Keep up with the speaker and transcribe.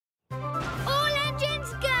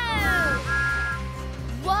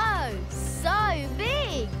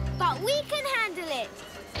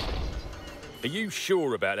Are you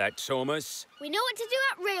sure about that, Thomas? We know what to do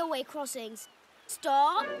at railway crossings.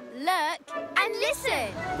 Stop, look, and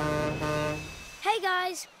listen. Hey,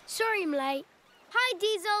 guys. Sorry I'm late. Hi,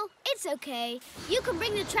 Diesel. It's okay. You can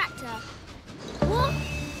bring the tractor. What?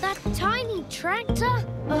 That tiny tractor?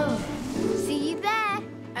 Oh. See you there.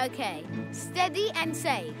 Okay. Steady and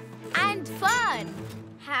safe. And fun.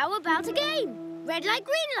 How about a game? Red light,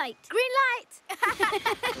 green light. Green light.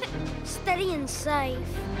 Steady and safe.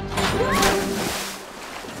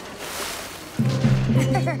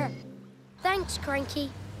 Thanks, Cranky.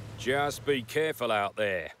 Just be careful out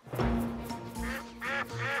there.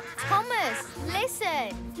 Thomas,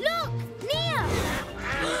 listen. Look, Nia.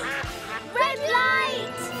 Red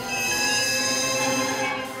light.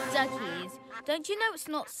 Duckies, don't you know it's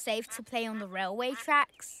not safe to play on the railway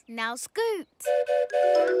tracks? Now scoot.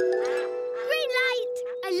 Green light.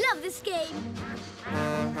 I love this game.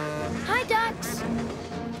 Hi, ducks.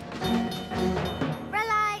 Red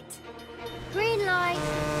light. Green light.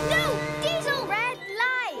 No, Diesel. Red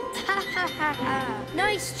light.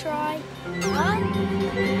 Nice try.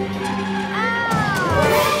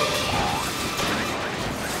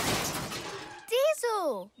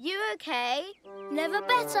 Diesel, you okay? Never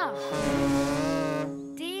better.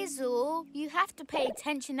 Diesel, you have to pay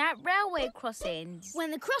attention at railway crossings.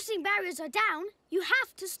 When the crossing barriers are down, you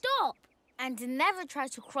have to stop. And never try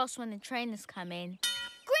to cross when the train is coming.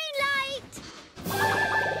 Green light!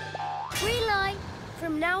 Green light.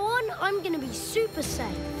 From now on, I'm going to be super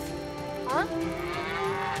safe. Huh?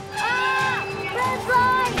 Ah! Red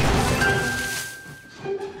light!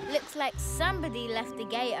 Looks like somebody left the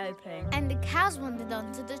gate open and the cows wandered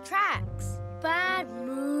onto the tracks. Bad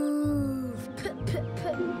move.